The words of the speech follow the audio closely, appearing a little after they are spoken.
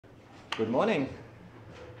Good morning.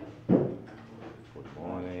 Good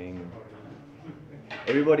morning.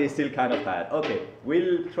 Everybody is still kind of tired. Okay,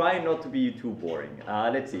 we'll try not to be too boring.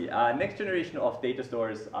 Let's see. Next generation of data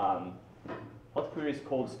stores, hot queries,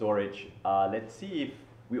 cold storage. Let's see if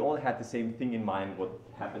we all had the same thing in mind what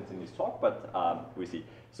happens in this talk, but we see.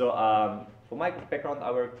 So for my background,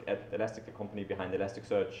 I work at Elastic, the company behind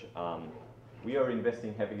Elasticsearch. We are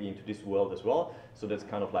investing heavily into this world as well, so that's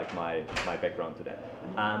kind of like my background to that.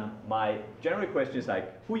 My general question is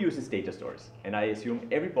like, who uses data stores? And I assume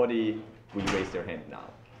everybody will raise their hand now.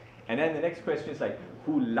 And then the next question is like,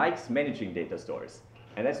 who likes managing data stores?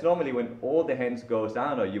 And that's normally when all the hands goes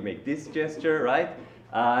down, or you make this gesture, right?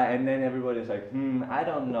 And then everybody's like, I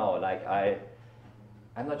don't know, like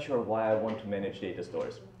I'm not sure why I want to manage data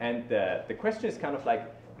stores. And the question is kind of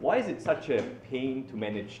like, why is it such a pain to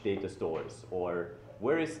manage data stores? Or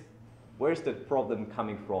where is the problem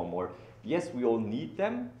coming from? Or yes, we all need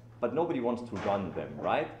them, but nobody wants to run them,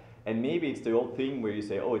 right? And maybe it's the old thing where you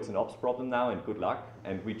say, oh, it's an ops problem now and good luck,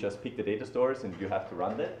 and we just pick the data stores and you have to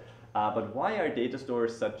run them. But why are data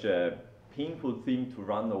stores such a painful thing to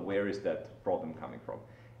run, or where is that problem coming from?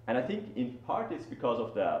 And I think in part it's because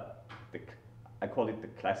of I call it the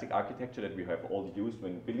classic architecture that we have all used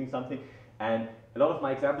when building something. And a lot of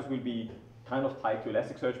my examples will be kind of tied to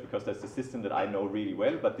Elasticsearch because that's the system that I know really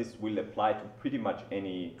well, but this will apply to pretty much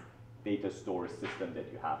any data store system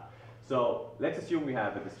that you have. So let's assume we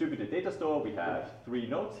have a distributed data store, we have 3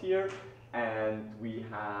 nodes here, and we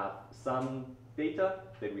have some data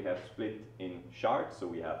that we have split in shards. So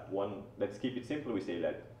we have one, let's keep it simple, we say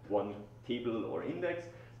that one table or index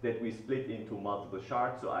that we split into multiple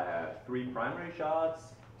shards. So I have 3 primary shards,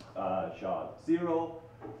 shard 0,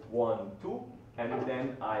 1, 2, and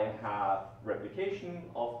then I have replication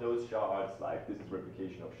of those shards, like this is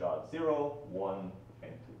replication of shard 0, 1,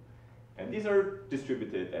 and 2. And these are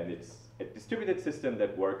distributed, and it's a distributed system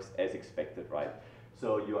that works as expected, right?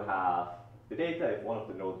 So you have the data, if one of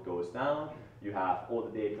the nodes goes down, you have all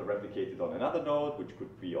the data replicated on another node, which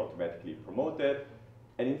could be automatically promoted.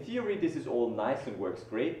 And in theory, this is all nice and works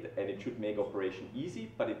great, and it should make operation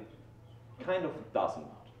easy, but it kind of doesn't,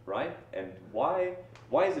 right? And why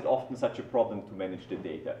is it often such a problem to manage the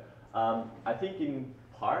data? I think in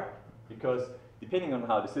part because depending on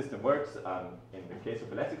how the system works, in the case of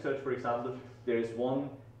Elasticsearch, for example, there is one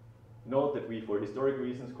node that we, for historic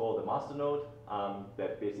reasons, call the master node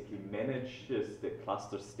that basically manages the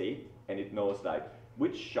cluster state, and it knows like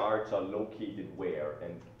which shards are located where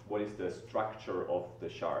and what is the structure of the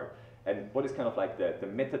shard and what is kind of like the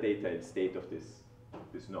metadata and state of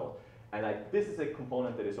this node. And like this is a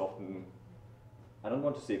component that is often, I don't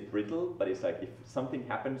want to say brittle, but it's like if something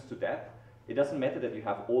happens to that, it doesn't matter that you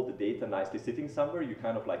have all the data nicely sitting somewhere, you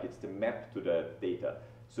kind of like it's the map to the data.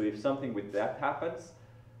 So if something with that happens,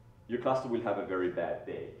 your cluster will have a very bad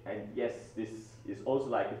day. And yes, this is also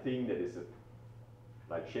like a thing that is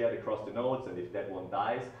like shared across the nodes, and if that one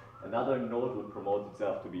dies, another node will promote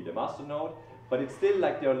itself to be the master node. But it's still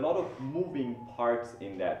like there are a lot of moving parts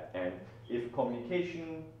in that, and if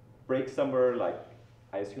communication breaks somewhere, like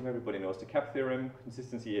I assume everybody knows the CAP theorem,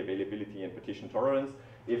 consistency, availability, and partition tolerance.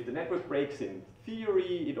 If the network breaks, in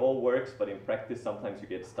theory it all works, but in practice sometimes you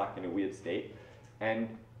get stuck in a weird state.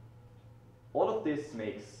 And all of this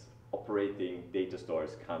makes operating data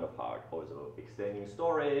stores kind of hard. Also extending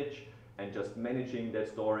storage and just managing that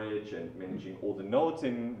storage and managing all the nodes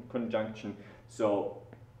in conjunction. So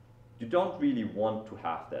you don't really want to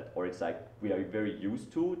have that, or it's like we are very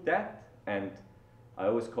used to that, and I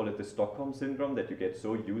always call it the Stockholm syndrome, that you get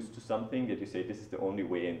so used to something that you say this is the only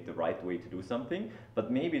way and the right way to do something,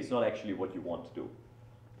 but maybe it's not actually what you want to do.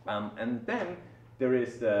 And then there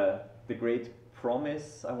is the great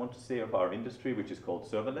promise, I want to say, of our industry, which is called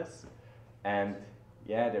serverless. And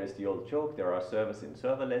yeah, there is the old joke, there are servers in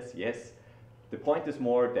serverless, yes. The point is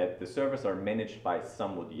more that the servers are managed by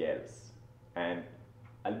somebody else. And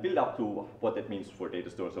I'll build up to what that means for data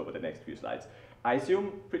stores over the next few slides. I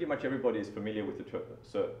assume pretty much everybody is familiar with the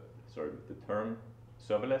term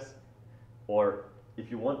serverless. Or if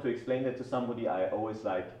you want to explain that to somebody, I always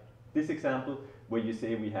like this example where you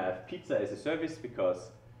say we have pizza as a service because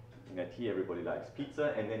in IT everybody likes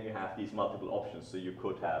pizza, and then you have these multiple options. So you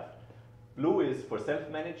could have blue is for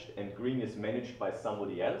self-managed and green is managed by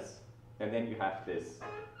somebody else. And then you have this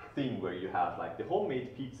thing where you have like the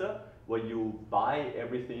homemade pizza, where you buy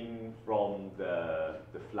everything from the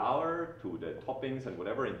flour to the toppings and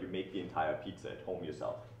whatever, and you make the entire pizza at home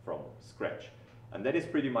yourself from scratch. And that is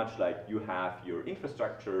pretty much like you have your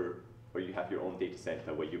infrastructure, or you have your own data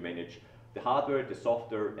center where you manage the hardware, the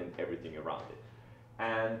software, and everything around it.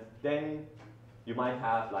 And then you might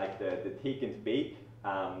have like the take and bake,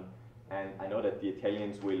 and I know that the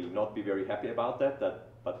Italians will not be very happy about that,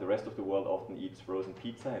 but the rest of the world often eats frozen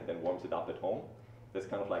pizza and then warms it up at home. That's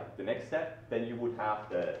kind of like the next step. Then you would have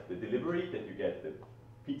the delivery, that you get the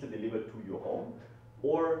pizza delivered to your home,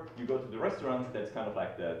 or you go to the restaurant. That's kind of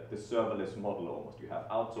like the serverless model almost. You have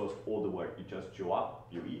outsourced all the work. You just show up,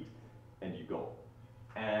 you eat, and you go.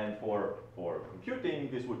 And for computing,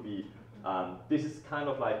 this would be, this is kind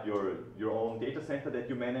of like your own data center that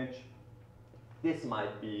you manage. This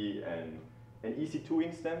might be an EC2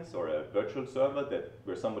 instance or a virtual server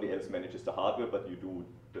where somebody else manages the hardware, but you do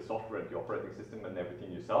the software and the operating system and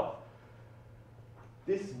everything yourself.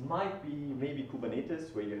 This might be maybe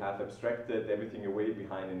Kubernetes, where you have abstracted everything away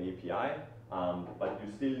behind an API, but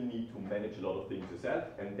you still need to manage a lot of things yourself,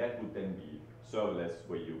 and that would then be serverless,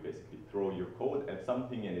 where you basically throw your code at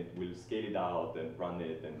something and it will scale it out and run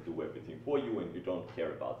it and do everything for you, and you don't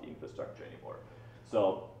care about the infrastructure anymore.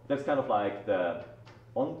 So that's kind of like the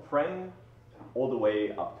on-prem all the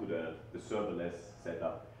way up to the serverless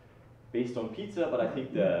setup based on pizza, but I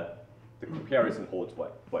think the comparison holds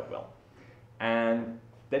quite well. And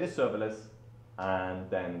that is serverless. And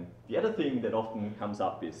then the other thing that often comes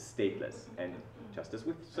up is stateless. And just as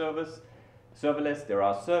with serverless, there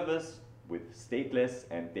are servers with stateless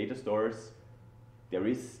and data stores. There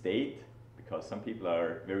is state, because some people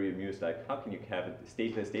are very amused, like, how can you have a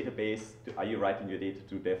stateless database? Are you writing your data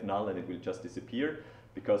to dev null and it will just disappear?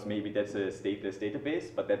 Because maybe that's a stateless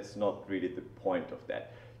database, but that's not really the point of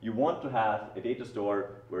that. You want to have a data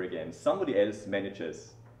store where, again, somebody else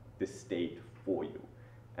manages the state for you.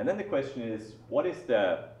 And then the question is, what is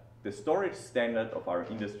the storage standard of our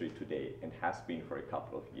industry today and has been for a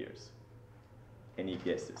couple of years? Any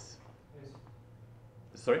guesses? Yes.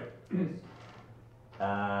 Sorry? Yes.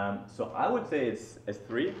 So I would say it's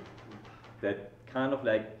S3, that kind of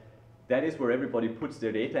like, that is where everybody puts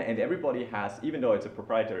their data, and everybody has, even though it's a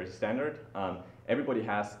proprietary standard, everybody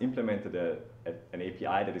has implemented an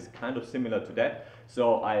API that is kind of similar to that.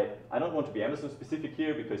 So I don't want to be Amazon specific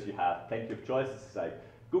here, because you have plenty of choices. Like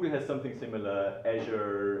Google has something similar,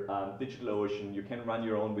 Azure, DigitalOcean, you can run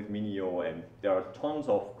your own with Minio, and there are tons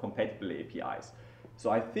of compatible APIs. So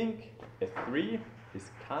I think S3 is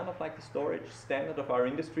kind of like the storage standard of our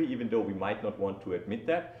industry, even though we might not want to admit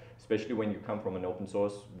that, especially when you come from an open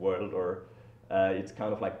source world, or it's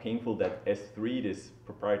kind of like painful that S3, this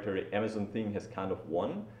proprietary Amazon thing, has kind of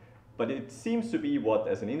won. But it seems to be what,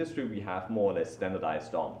 as an industry, we have more or less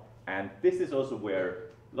standardized on. And this is also where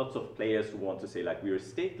lots of players who want to say, like, we are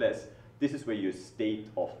stateless, this is where your state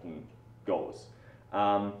often goes.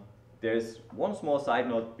 There's one small side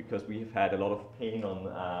note, because we have had a lot of pain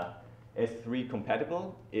on S3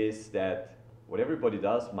 compatible, is that what everybody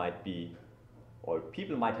does might be, or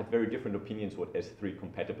people might have very different opinions what S3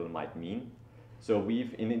 compatible might mean. So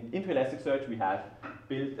into Elasticsearch, we have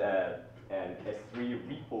built an S3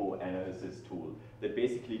 repo analysis tool that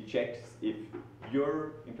basically checks if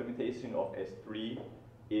your implementation of S3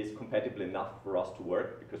 is compatible enough for us to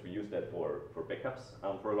work, because we use that for backups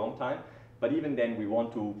for a long time. But even then, we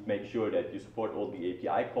want to make sure that you support all the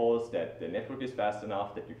API calls, that the network is fast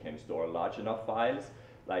enough, that you can store large enough files,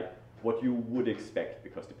 like what you would expect,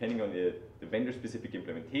 because depending on the vendor-specific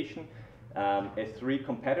implementation, S3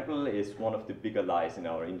 compatible is one of the bigger lies in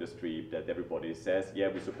our industry, that everybody says, yeah,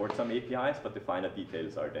 we support some APIs, but the finer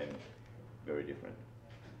details are then very different.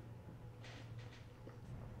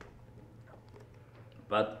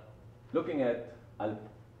 But looking at, I'll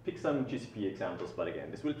pick some GCP examples, but again,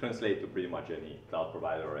 this will translate to pretty much any cloud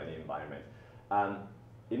provider or any environment.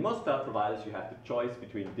 In most cloud providers, you have the choice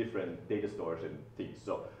between different data stores and things.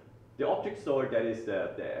 So the object store, that is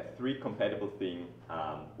the S3 compatible thing,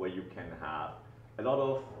 where you can have a lot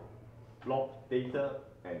of blob data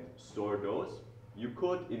and store those. You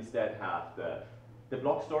could instead have the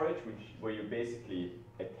block storage, where you basically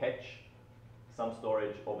attach some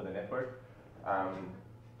storage over the network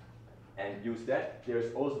and use that.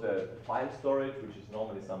 There's also the file storage, which is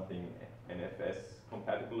normally something NFS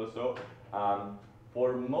compatible or so.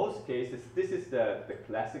 For most cases, this is the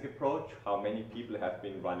classic approach, how many people have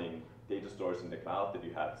been running data stores in the cloud, that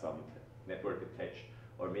you have some network attached,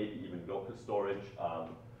 or maybe even local storage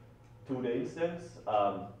to the instance.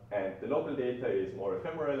 And the local data is more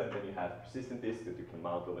ephemeral, and then you have persistent disk that you can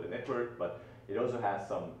mount over the network, but it also has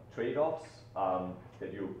some trade-offs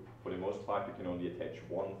that you, for the most part, you can only attach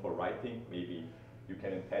one for writing. Maybe you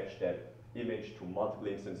can attach that image to multiple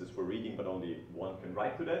instances for reading, but only one can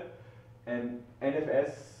write to that. And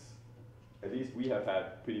NFS, at least we have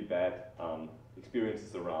had pretty bad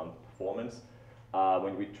experiences around performance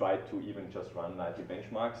when we tried to even just run nightly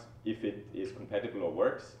benchmarks, if it is compatible or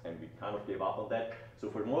works, and we kind of gave up on that. So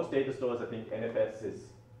for most data stores, I think NFS is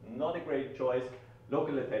not not a great choice.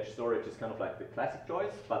 Local attached storage is kind of like the classic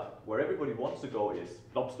choice, but where everybody wants to go is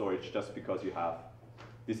blob storage, just because you have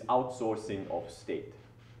this outsourcing of state.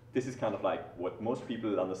 This is kind of like what most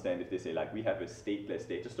people understand if they say like we have a stateless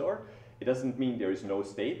data store. It doesn't mean there is no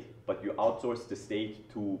state, but you outsource the state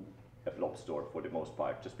to a blob store for the most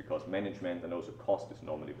part, just because management and also cost is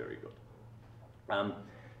normally very good.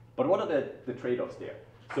 But what are the trade-offs there?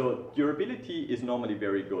 So durability is normally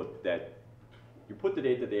very good, that you put the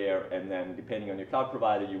data there, and then depending on your cloud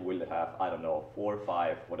provider, you will have, I don't know, 4 or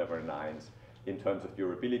 5, whatever nines in terms of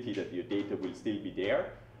durability, that your data will still be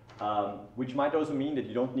there, which might also mean that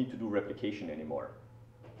you don't need to do replication anymore,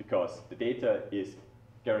 because the data is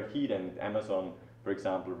guaranteed, and Amazon, for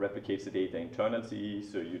example, replicates the data internally,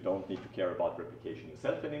 so you don't need to care about replication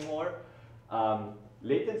yourself anymore.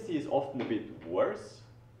 Latency is often a bit worse.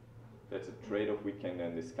 That's a trade-off we can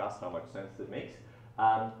then discuss how much sense it makes.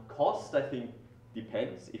 Cost, I think,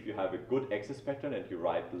 depends. If you have a good access pattern and you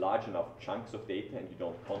write large enough chunks of data and you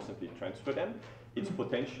don't constantly transfer them, it's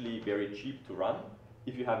potentially very cheap to run.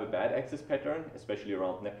 If you have a bad access pattern, especially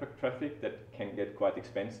around network traffic, that can get quite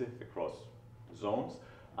expensive across zones,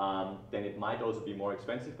 then it might also be more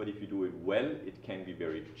expensive, but if you do it well, it can be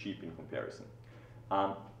very cheap in comparison.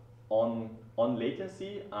 On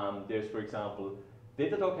latency, there's, for example,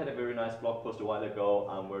 Datadog had a very nice blog post a while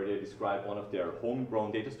ago where they describe one of their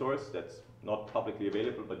homegrown data stores that's not publicly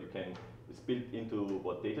available, but it's built into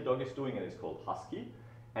what Datadog is doing, and it's called Husky.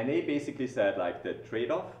 And they basically said like the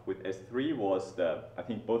trade-off with S3 was I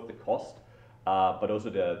think both the cost, but also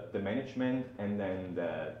the management, and then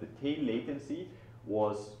the tail latency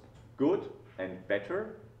was good and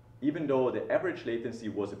better, even though the average latency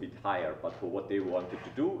was a bit higher, but for what they wanted to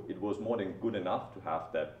do, it was more than good enough to have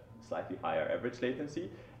that slightly higher average latency,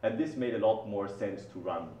 and this made a lot more sense to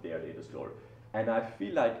run their data store. And I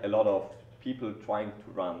feel like a lot of people trying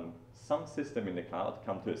to run some system in the cloud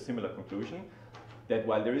come to a similar conclusion, that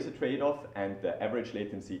while there is a trade-off and the average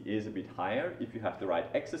latency is a bit higher, if you have the right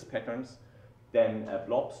access patterns, then a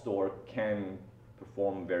blob store can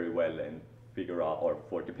perform very well and figure out, or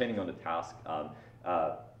for depending on the task,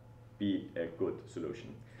 be a good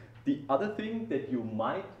solution. The other thing that you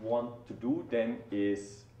might want to do then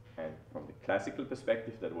is, and from the classical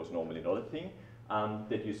perspective, that was normally not a thing,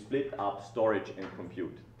 that you split up storage and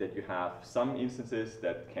compute, that you have some instances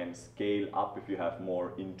that can scale up if you have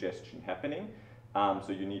more ingestion happening.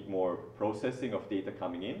 So you need more processing of data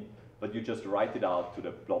coming in, but you just write it out to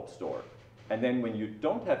the blob store. And then when you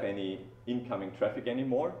don't have any incoming traffic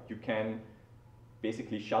anymore, you can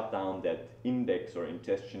basically shut down that index or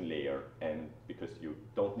ingestion layer, and because you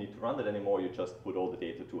don't need to run it anymore, you just put all the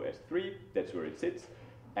data to S3, that's where it sits,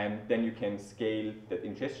 and then you can scale that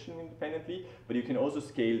ingestion independently, but you can also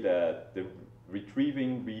scale the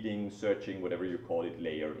retrieving, reading, searching, whatever you call it,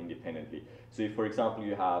 layer independently. So if, for example,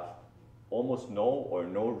 you have almost no or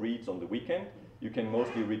no reads on the weekend, you can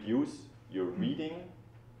mostly reduce your reading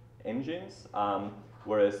engines,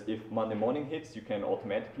 whereas if Monday morning hits, you can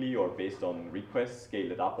automatically, or based on requests,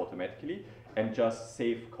 scale it up automatically and just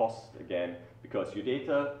save costs again, because your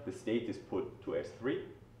data, the state is put to S3,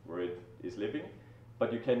 where it is living,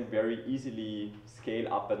 but you can very easily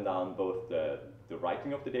scale up and down both the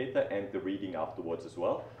writing of the data and the reading afterwards as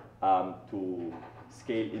well, to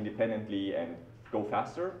scale independently and go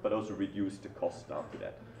faster, but also reduce the cost down to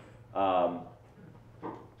that.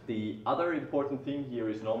 The other important thing here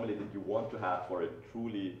is normally that you want to have, for a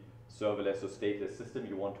truly serverless or stateless system,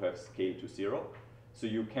 you want to have scale to 0. So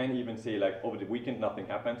you can even say like, over the weekend nothing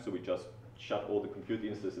happens, so we just shut all the compute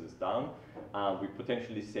instances down. We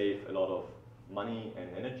potentially save a lot of money and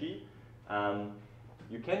energy.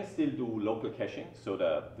 You can still do local caching, so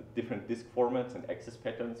the different disk formats and access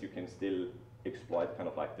patterns, you can still exploit kind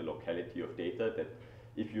of like the locality of data, that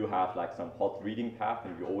if you have like some hot reading path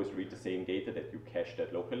and you always read the same data, that you cache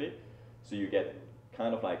that locally. So you get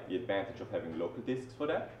kind of like the advantage of having local disks for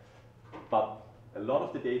that. But a lot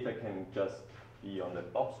of the data can just be on the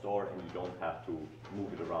blob store and you don't have to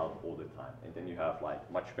move it around all the time. And then you have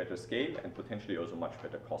like much better scale and potentially also much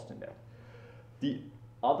better cost in that. The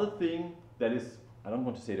other thing that is, I don't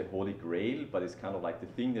want to say the holy grail, but it's kind of like the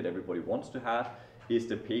thing that everybody wants to have, is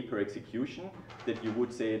the pay-per execution, that you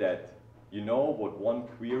would say that you know what one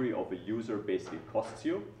query of a user basically costs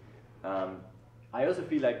you. I also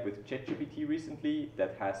feel like with ChatGPT recently,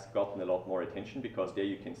 that has gotten a lot more attention, because there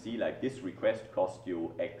you can see like this request cost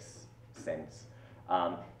you X cents.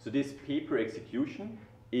 So this pay-per execution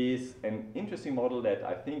is an interesting model that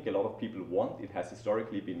I think a lot of people want. It has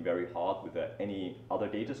historically been very hard with any other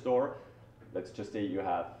data store. Let's just say you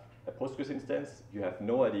have a Postgres instance, you have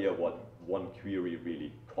no idea what one query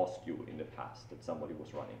really cost you in the past that somebody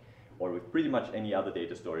was running. or with pretty much any other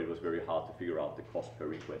data store, it was very hard to figure out the cost per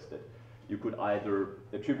requested. You could either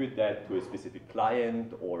attribute that to a specific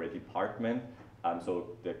client or a department,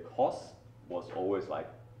 so the cost was always like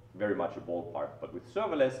very much a ballpark. But with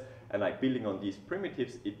serverless and like building on these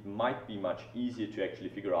primitives, it might be much easier to actually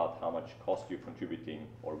figure out how much cost you're contributing,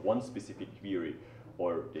 or one specific query,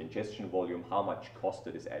 or the ingestion volume, how much cost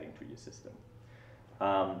it is adding to your system.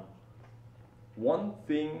 One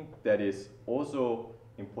thing that is also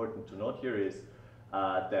important to note here is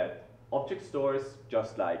that object stores,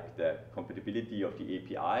 just like the compatibility of the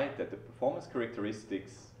API, that the performance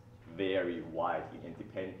characteristics vary widely and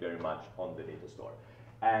depend very much on the data store.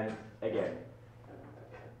 And again,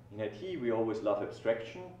 in IT, we always love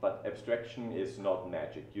abstraction, but abstraction is not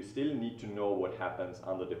magic. You still need to know what happens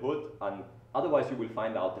under the hood, and otherwise you will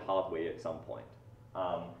find out the hard way at some point.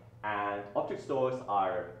 And object stores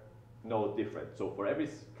are no different. So for every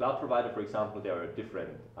cloud provider, for example, there are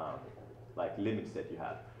different like limits that you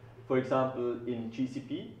have. For example, in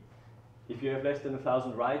GCP, if you have less than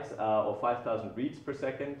 1,000 writes or 5,000 reads per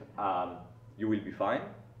second, you will be fine.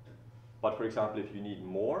 But for example, if you need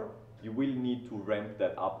more, you will need to ramp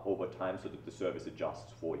that up over time so that the service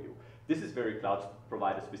adjusts for you. This is very cloud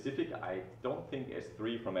provider specific. I don't think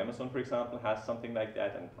S3 from Amazon, for example, has something like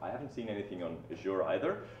that, and I haven't seen anything on Azure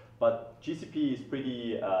either. But GCP is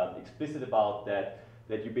pretty explicit about that,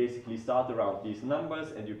 that you basically start around these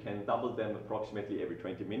numbers and you can double them approximately every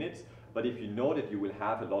 20 minutes. But if you know that you will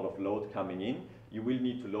have a lot of load coming in, you will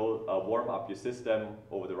need to warm up your system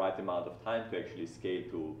over the right amount of time to actually scale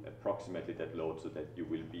to approximately that load so that you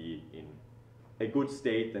will be in a good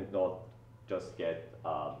state and not just get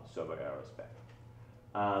server errors back.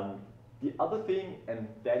 The other thing, and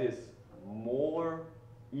that is more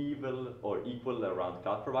evil or equal around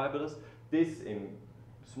cloud providers, this in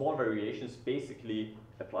small variations basically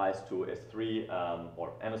applies to S3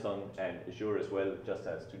 or Amazon and Azure as well, just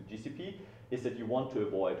as to GCP, is that you want to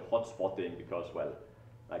avoid hotspotting because, well,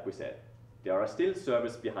 like we said, there are still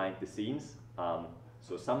servers behind the scenes,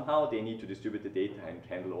 so somehow they need to distribute the data and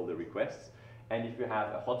handle all the requests. And if you have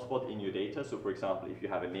a hotspot in your data, so for example, if you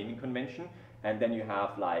have a naming convention, and then you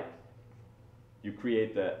have like, you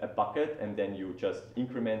create a bucket and then you just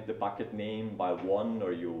increment the bucket name by 1,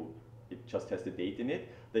 or it just has the date in it,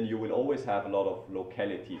 then you will always have a lot of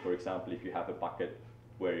locality. For example, if you have a bucket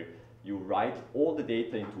where you write all the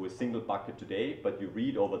data into a single bucket today, but you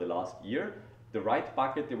read over the last year, the write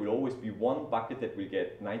bucket, there will always be one bucket that will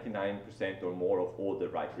get 99% or more of all the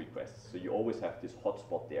write requests. So you always have this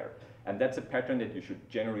hotspot there. And that's a pattern that you should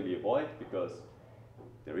generally avoid, because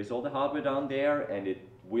there is all the hardware down there and it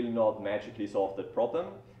will not magically solve that problem.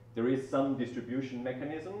 There is some distribution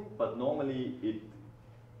mechanism, but normally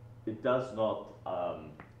it does not,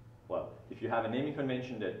 well, if you have a naming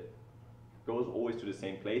convention that goes always to the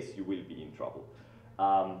same place, you will be in trouble.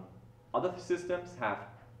 Other systems have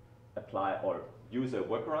apply or use a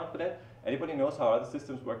workaround for that. Anybody knows how other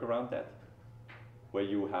systems work around that? Where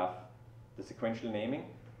you have the sequential naming.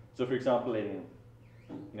 So for example, in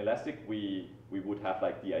Elastic, we would have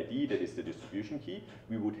like the ID, that is the distribution key.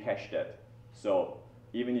 We would hash that. So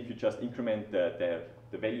even if you just increment the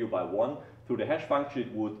value by 1 through the hash function,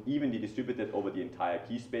 it would evenly distribute it over the entire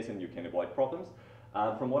key space and you can avoid problems.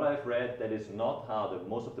 From what I've read, that is not how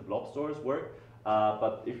most of the blob stores work.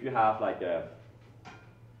 But if you have like a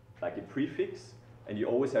prefix, and you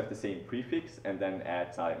always have the same prefix, and then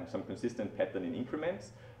add some consistent pattern in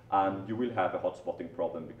increments, you will have a hotspotting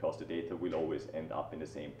problem because the data will always end up in the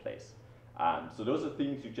same place. So those are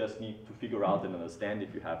things you just need to figure out and understand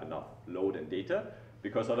if you have enough load and data,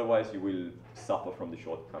 because otherwise you will suffer from the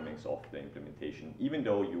shortcomings of the implementation, even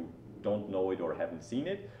though you don't know it or haven't seen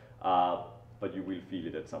it, but you will feel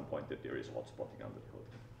it at some point that there is hotspotting under the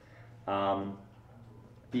hood.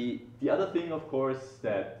 The other thing, of course,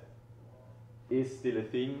 that is still a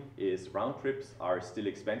thing is round trips are still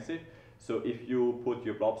expensive. So if you put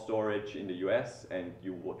your blob storage in the US and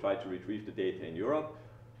you will try to retrieve the data in Europe,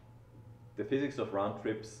 the physics of round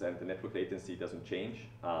trips and the network latency doesn't change.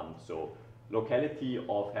 So locality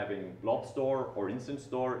of having blob store or instance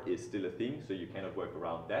store is still a thing, so you cannot work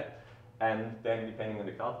around that. And then depending on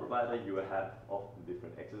the cloud provider, you have often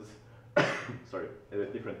different access, sorry,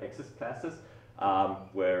 different access classes,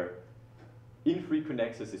 where infrequent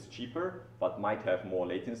access is cheaper, but might have more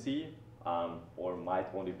latency, or might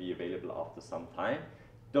only be available after some time.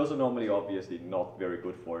 Those are normally obviously not very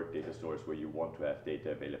good for data stores where you want to have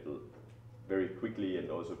data available very quickly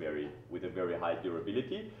and also with a very high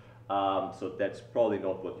durability. So that's probably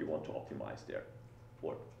not what you want to optimize there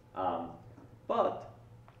for. But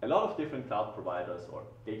a lot of different cloud providers or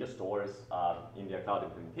data stores in their cloud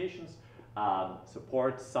implementations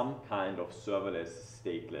supports some kind of serverless,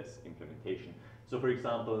 stateless implementation. So for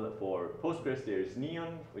example, for Postgres, there is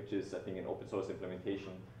Neon, which is, I think, an open source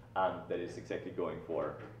implementation that is exactly going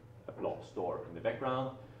for a blob store in the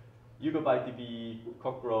background. YugaByteDB,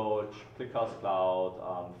 Cockroach, ClickHouse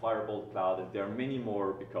Cloud, Firebolt Cloud, and there are many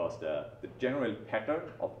more because the general pattern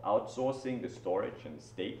of outsourcing the storage and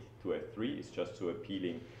state to S3 is just so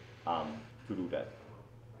appealing to do that.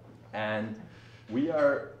 And we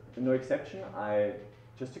are no exception.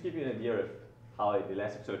 Just to give you an idea of how the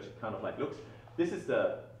Elasticsearch kind of like looks, this is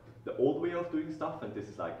the old way of doing stuff, and this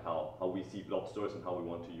is like how we see blob stores and how we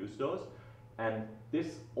want to use those. And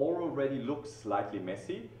this already looks slightly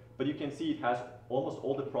messy, but you can see it has almost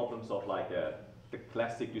all the problems of like the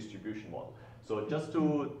classic distribution model. So just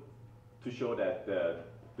to show that the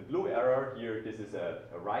blue arrow here, this is a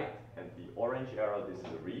write, and the orange arrow, this is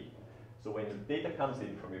a read. So when data comes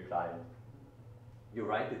in from your client, you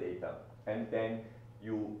write the data, and then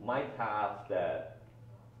you might have the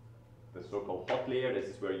so-called hot layer. This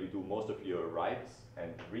is where you do most of your writes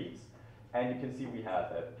and reads. And you can see we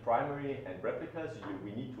have a primary and replicas.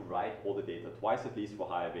 We need to write all the data twice at least for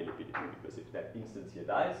high availability, because if that instance here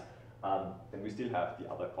dies, then we still have the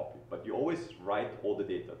other copy. But you always write all the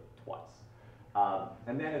data twice.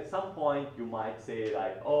 And then at some point you might say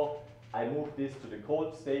like, oh, I move this to the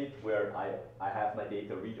cold state where I have my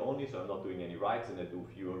data read only, so I'm not doing any writes and I do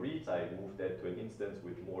fewer reads. I move that to an instance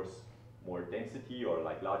with more density or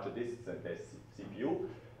like larger disks and less CPU.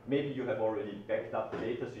 Maybe you have already backed up the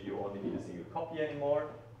data, so you only need a single copy anymore.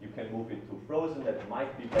 You can move it to frozen, that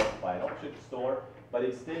might be backed by an object store, but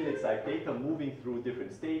it's like data moving through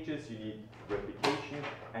different stages. You need replication,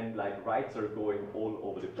 and like writes are going all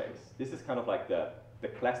over the place. This is kind of like the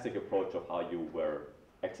classic approach of how you were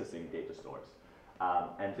accessing data stores.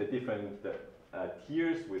 And the different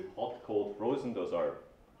tiers with hot, cold, frozen, those are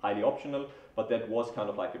highly optional, but that was kind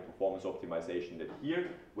of like a performance optimization that here,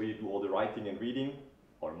 where you do all the writing and reading,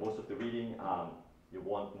 or most of the reading, you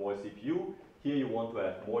want more CPU. Here you want to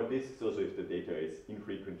have more disks, also if the data is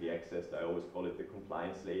infrequently accessed. I always call it the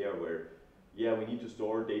compliance layer, where, yeah, we need to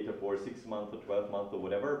store data for 6 months or 12 months or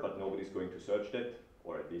whatever, but nobody's going to search that,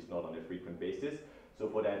 or at least not on a frequent basis. So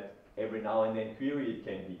for that every now and then query, it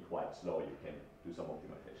can be quite slow. You can do some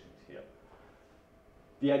optimizations here.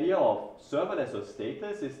 The idea of serverless or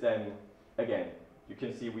stateless is then, again, you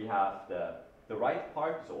can see we have the write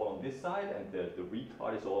part is all on this side, and the read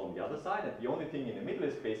part is all on the other side, and the only thing in the middle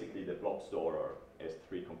is basically the blob store or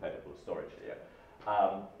S3 compatible storage layer.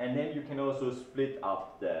 And then you can also split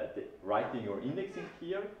up the writing or indexing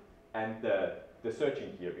here and the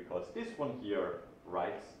searching here, because this one here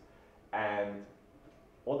writes, and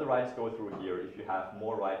all the writes go through here. If you have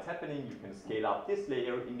more writes happening, you can scale up this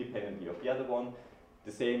layer independently of the other one.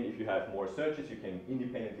 The same, if you have more searches, you can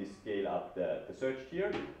independently scale up the search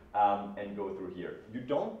tier and go through here. You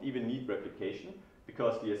don't even need replication,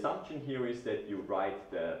 because the assumption here is that you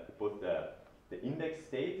write both the index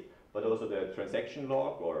state, but also the transaction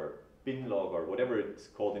log or bin log or whatever it's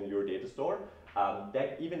called in your data store.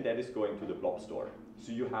 That is going to the blob store.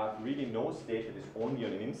 So you have really no state that is only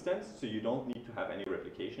on an instance, so you don't need to have any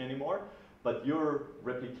replication anymore. But your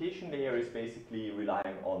replication layer is basically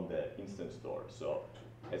relying on the instance store. So,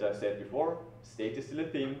 as I said before, state is still a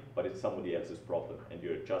thing, but it's somebody else's problem, and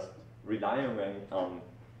you're just relying on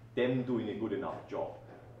them doing a good enough job.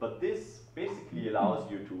 But this basically allows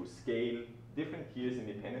you to scale different tiers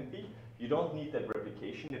independently. You don't need that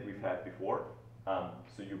replication that we've had before.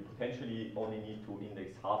 So you potentially only need to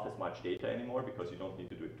index half as much data anymore, because you don't need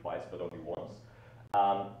to do it twice, but only once.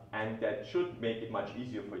 And that should make it much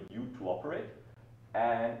easier for you to operate,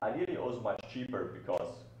 and ideally also much cheaper,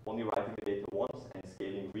 because only writing the data once and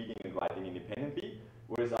scaling reading and writing independently.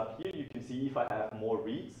 Whereas up here you can see if I have more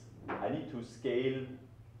reads, I need to scale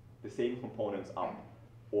the same components up,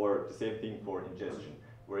 or the same thing for ingestion.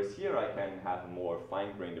 Whereas here I can have a more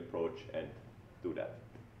fine-grained approach and do that.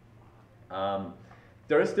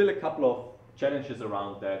 There are still a couple of challenges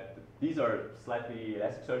around that. These are slightly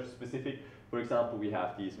Elasticsearch specific. For example, we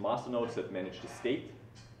have these master nodes that manage the state.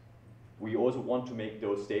 We also want to make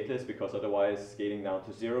those stateless, because otherwise scaling down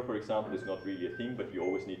to 0, for example, is not really a thing, but you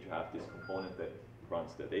always need to have this component that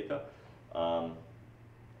runs the data.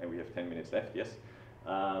 And we have 10 minutes left, yes.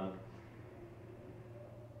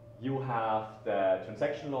 You have the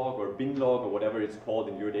transaction log or bin log or whatever it's called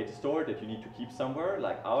in your data store that you need to keep somewhere.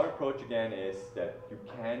 Like our approach again is that you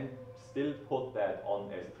can still put that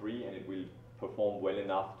on S3 and it will perform well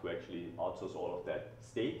enough to actually outsource all of that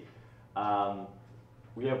state.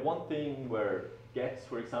 We have one thing where gets,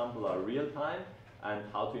 for example, are real time, and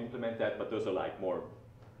how to implement that, but those are like more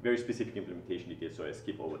very specific implementation details, so I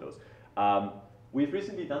skip over those. We've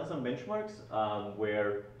recently done some benchmarks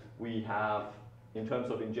where we have, in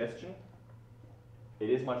terms of ingestion, it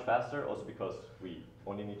is much faster, also because we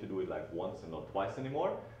only need to do it like once and not twice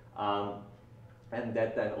anymore. And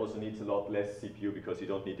that then also needs a lot less CPU because you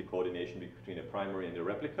don't need the coordination between a primary and a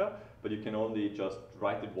replica, but you can only just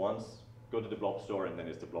write it once, go to the blob store, and then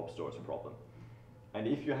it's the blob store's problem. And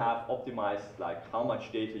if you have optimized like how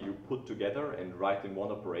much data you put together and write in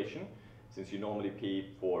one operation, since you normally pay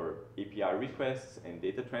for API requests and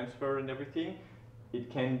data transfer and everything, it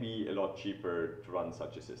can be a lot cheaper to run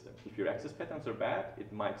such a system. If your access patterns are bad,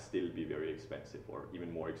 it might still be very expensive or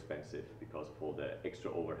even more expensive because of all the extra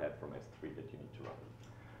overhead from S3 that you need to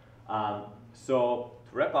run. So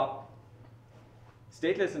to wrap up,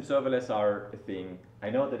 stateless and serverless are a thing. I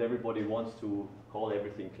know that everybody wants to call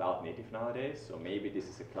everything cloud native nowadays, so maybe this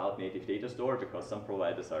is a cloud native data store because some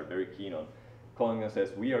providers are very keen on calling us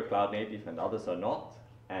as we are cloud native and others are not.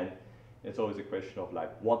 And it's always a question of like,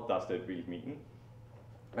 what does that really mean?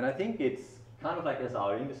 And I think it's kind of like as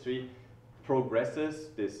our industry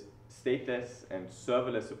progresses, this stateless and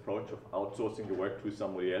serverless approach of outsourcing the work to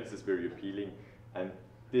somebody else is very appealing, and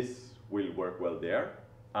this will work well there.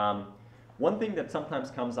 One thing that sometimes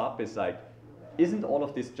comes up is like, isn't all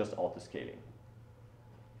of this just autoscaling?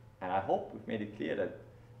 And I hope we've made it clear that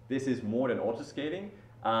this is more than autoscaling,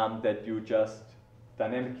 that you just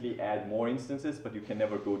dynamically add more instances, but you can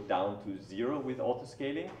never go down to 0 with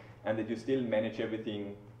autoscaling, and that you still manage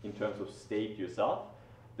everything in terms of state yourself.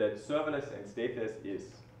 That serverless and stateless is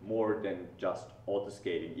more than just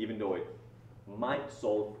autoscaling, even though it might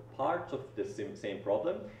solve parts of the same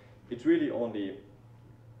problem. It's really only,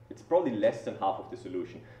 it's probably less than half of the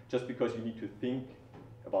solution, just because you need to think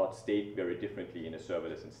about state very differently in a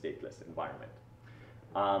serverless and stateless environment.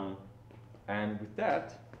 And with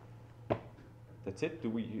that, that's it.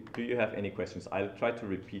 Do you have any questions? I'll try to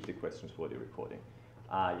repeat the questions for the recording.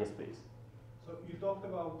 Yes, please. So you talked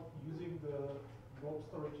about using the blob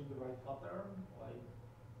storage in the right pattern. Like,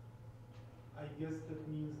 I guess that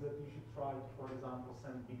means that you should try to, for example,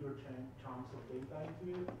 send bigger chunks of data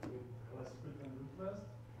into it with less frequent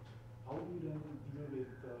requests. How do you then deal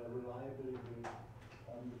with reliability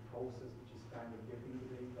on the process, which is kind of getting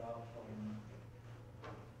the data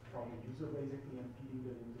from the user basically and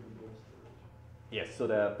feeding it into the blob storage? Yes, so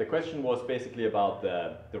the question was basically about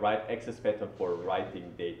the right access pattern for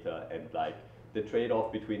writing data and like the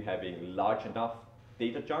trade-off between having large enough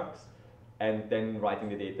data chunks and then writing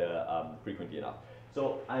the data frequently enough.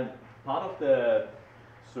 So part of the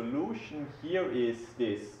solution here is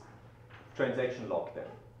this transaction log then.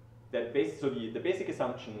 So the basic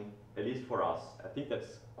assumption, at least for us, I think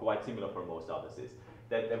that's quite similar for most others, is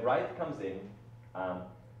that the write comes in,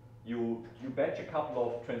 you batch a couple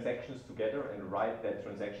of transactions together and write that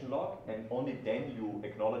transaction log, and only then you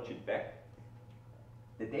acknowledge it back.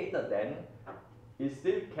 The data then is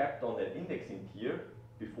still kept on that indexing tier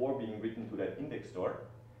before being written to that index store,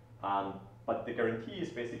 but the guarantee is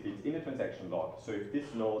basically it's in a transaction log. So if this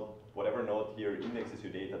node, whatever node here indexes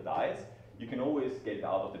your data dies, you can always get it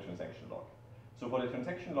out of the transaction log. So for the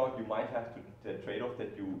transaction log, you might have to trade off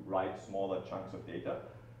that you write smaller chunks of data,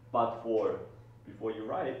 but before you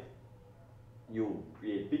write, you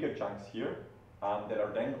create bigger chunks here that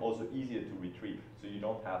are then also easier to retrieve. So you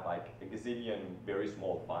don't have like a gazillion very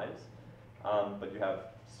small files, but you have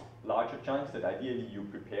larger chunks that ideally you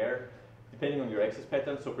prepare depending on your access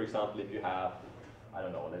pattern. So for example, if you have, I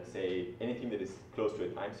don't know, let's say anything that is close to a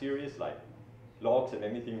time series, like logs and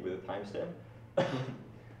anything with a timestamp,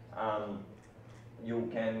 you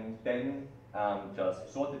can then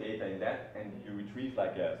just sort the data in that, and you retrieve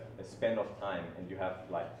like a span of time, and you have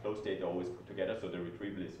like close data always put together, so the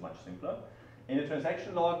retrieval is much simpler. In a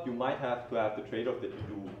transaction log, you might have to have the trade-off that you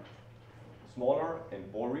do smaller and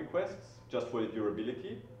more requests just for the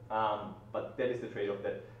durability, but that is the trade-off,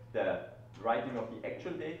 that the writing of the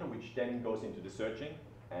actual data, which then goes into the searching,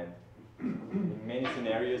 and in many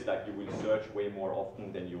scenarios, like you will search way more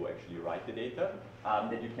often than you actually write the data,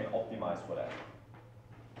 that you can optimize for that.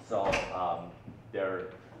 So there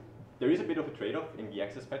is a bit of a trade-off in the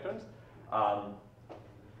access patterns.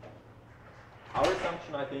 Our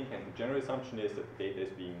assumption, I think, and the general assumption is that the data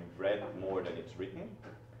is being read more than it's written.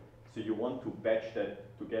 So you want to batch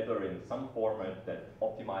that together in some format that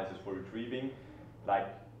optimizes for retrieving, like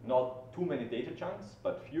not too many data chunks,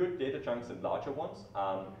 but fewer data chunks and larger ones,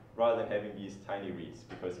 rather than having these tiny reads.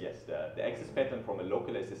 Because yes, the access pattern from a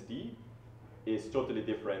local SSD is totally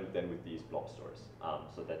different than with these blob stores.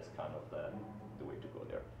 So that's kind of the way to go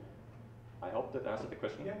there. I hope that answered the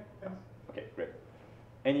question. Yeah, thanks. Okay, great.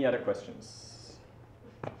 Any other questions?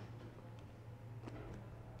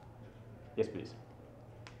 Yes, please.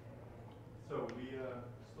 So we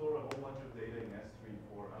store a whole bunch of data in S3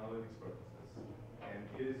 for analytics purposes, and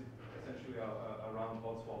it is essentially around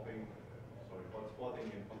hot spotting and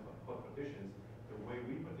hot partitions. The way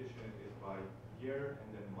we partition it is by year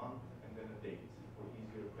and then month and then a date for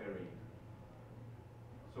easier querying.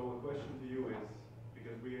 So the question to you is,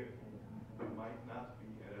 because we might not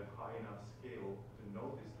be at a high enough scale to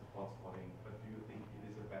notice the hot spotting, but do you think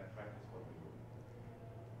it is a bad practice what we do?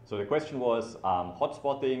 So the question was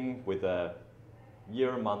hotspotting with a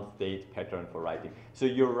year, month, date pattern for writing. So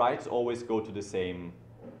your writes always go to the same.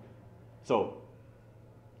 So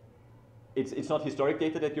it's not historic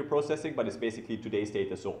data that you're processing, but it's basically today's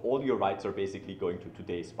data. So all your writes are basically going to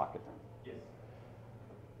today's bucket. Yes.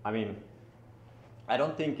 I mean, I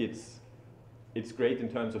don't think it's great in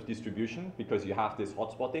terms of distribution because you have this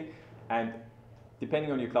hotspotting, and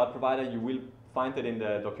depending on your cloud provider, you will find that in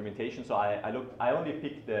the documentation. So I only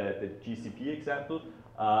picked the GCP example,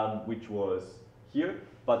 which was here,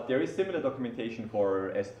 but there is similar documentation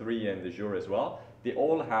for S3 and Azure as well. They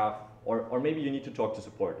all have, or maybe you need to talk to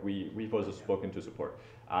support. We've also spoken to support.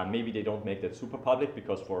 Maybe they don't make that super public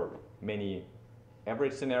because for many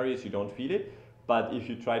average scenarios you don't feel it, but if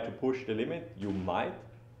you try to push the limit, you might.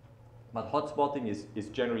 But hotspotting is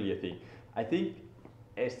generally a thing. I think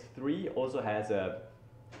S3 also has a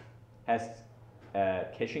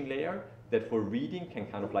caching layer that for reading can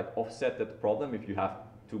kind of like offset that problem if you have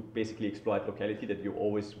to basically exploit locality that you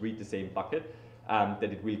always read the same bucket, that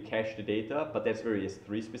it will cache the data, but that's very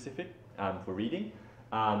S3 specific for reading.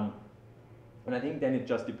 And I think then it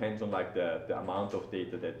just depends on like the amount of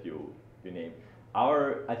data that you name.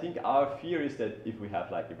 I think our fear is that if we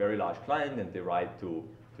have like a very large client and they write to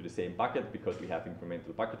the same bucket because we have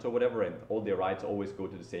incremental buckets or whatever, and all their writes always go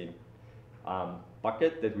to the same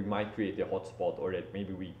bucket, that we might create a hotspot, or that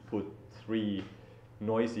maybe we put 3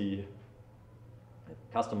 noisy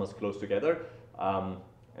customers close together,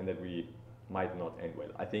 and that we might not end well.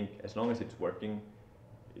 I think as long as it's working,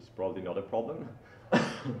 it's probably not a problem.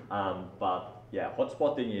 But yeah,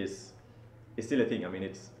 hotspotting is still a thing. I mean,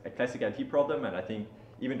 it's a classic IT problem, and I think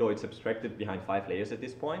even though it's abstracted behind 5 layers at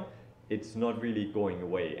this point, it's not really going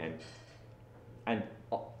away. And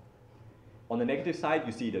on the negative side,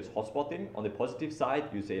 you see it as hotspotting. On the positive side,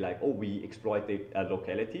 you say like, oh, we exploit the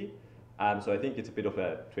locality. So I think it's a bit of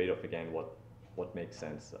a trade-off again, what makes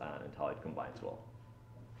sense and how it combines well.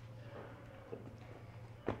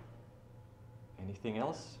 Anything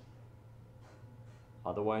else?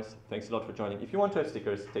 Otherwise, thanks a lot for joining. If you want to have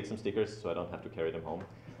stickers, take some stickers so I don't have to carry them home.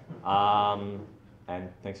 And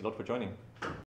thanks a lot for joining.